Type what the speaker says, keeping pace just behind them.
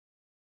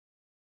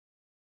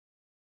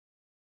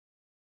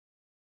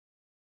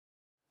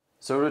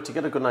So to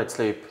get a good night's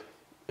sleep,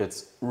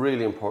 it's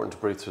really important to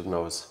breathe through the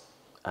nose.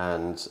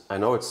 And I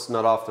know it's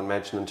not often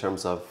mentioned in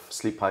terms of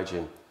sleep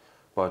hygiene,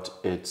 but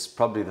it's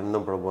probably the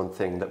 #1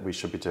 thing that we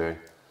should be doing.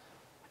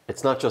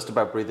 It's not just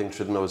about breathing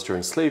through the nose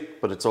during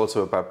sleep, but it's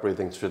also about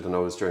breathing through the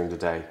nose during the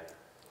day.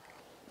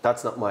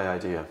 That's not my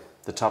idea.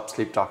 The top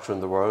sleep doctor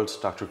in the world,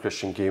 Dr.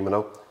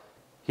 Guilleminault,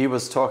 he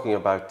was talking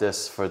about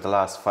this for the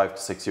last 5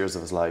 to 6 years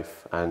of his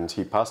life, and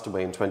he passed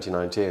away in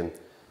 2019.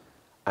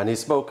 And he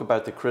spoke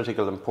about the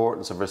critical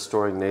importance of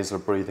restoring nasal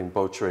breathing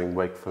both during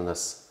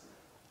wakefulness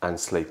and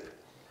sleep.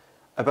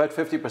 About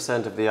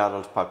 50% of the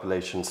adult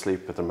population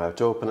sleep with their mouth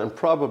open, and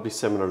probably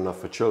similar enough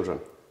for children.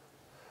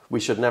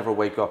 We should never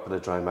wake up with a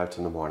dry mouth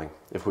in the morning.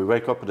 If we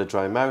wake up with a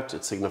dry mouth,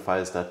 it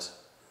signifies that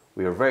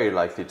we are very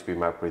likely to be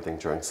mouth breathing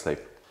during sleep.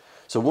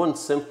 So one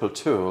simple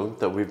tool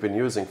that we've been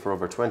using for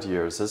over 20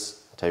 years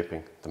is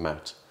taping the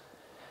mouth.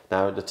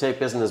 Now, the tape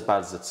isn't as bad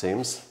as it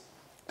seems.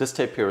 This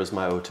tape here is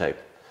MyoTape,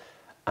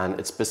 and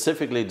it's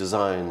specifically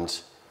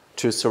designed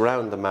to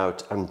surround the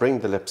mouth and bring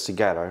the lips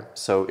together,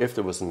 so if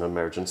there was an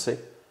emergency,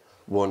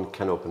 one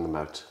can open the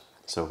mouth.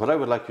 So what I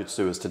would like you to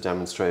do is to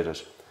demonstrate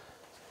it.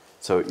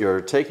 So you're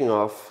taking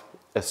off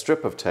a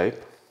strip of tape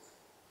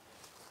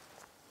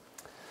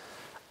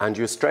and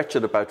you stretch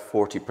it about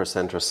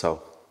 40% or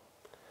so.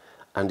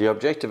 And the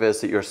objective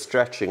is that you're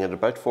stretching at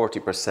about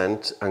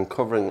 40% and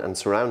covering and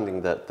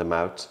surrounding the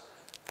mouth,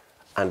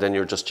 and then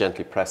you're just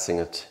gently pressing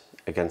it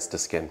against the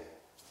skin.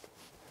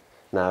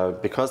 Now,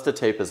 because the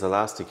tape is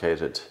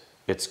elasticated,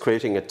 it's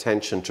creating a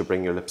tension to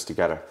bring your lips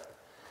together.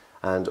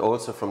 And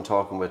also from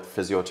talking with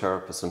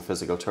physiotherapists and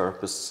physical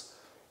therapists,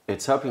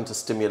 it's helping to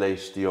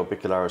stimulate the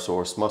orbicularis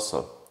oris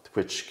muscle,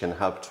 which can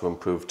help to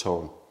improve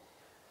tone.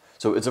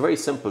 So it's a very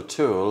simple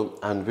tool,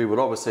 and we would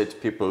always say to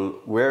people,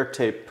 wear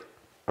tape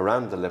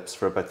around the lips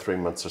for about 3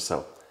 months or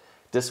so.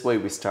 This way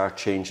we start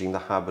changing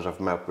the habit of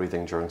mouth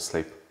breathing during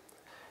sleep.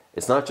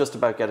 It's not just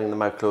about getting the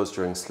mouth closed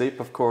during sleep,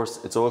 of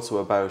course, it's also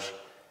about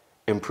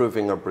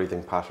improving our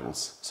breathing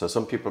patterns. So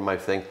some people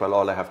might think, well,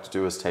 all I have to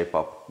do is tape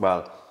up.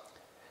 Well,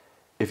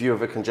 if you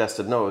have a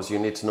congested nose, you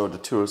need to know the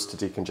tools to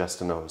decongest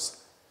the nose.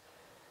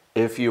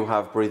 If you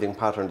have breathing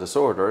pattern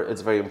disorder,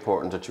 it's very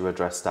important that you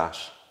address that.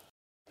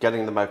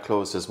 Getting the mouth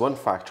closed is one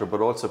factor,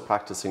 but also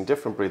practicing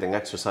different breathing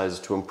exercises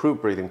to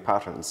improve breathing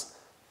patterns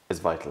is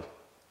vital.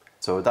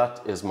 So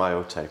that is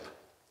MyoTape.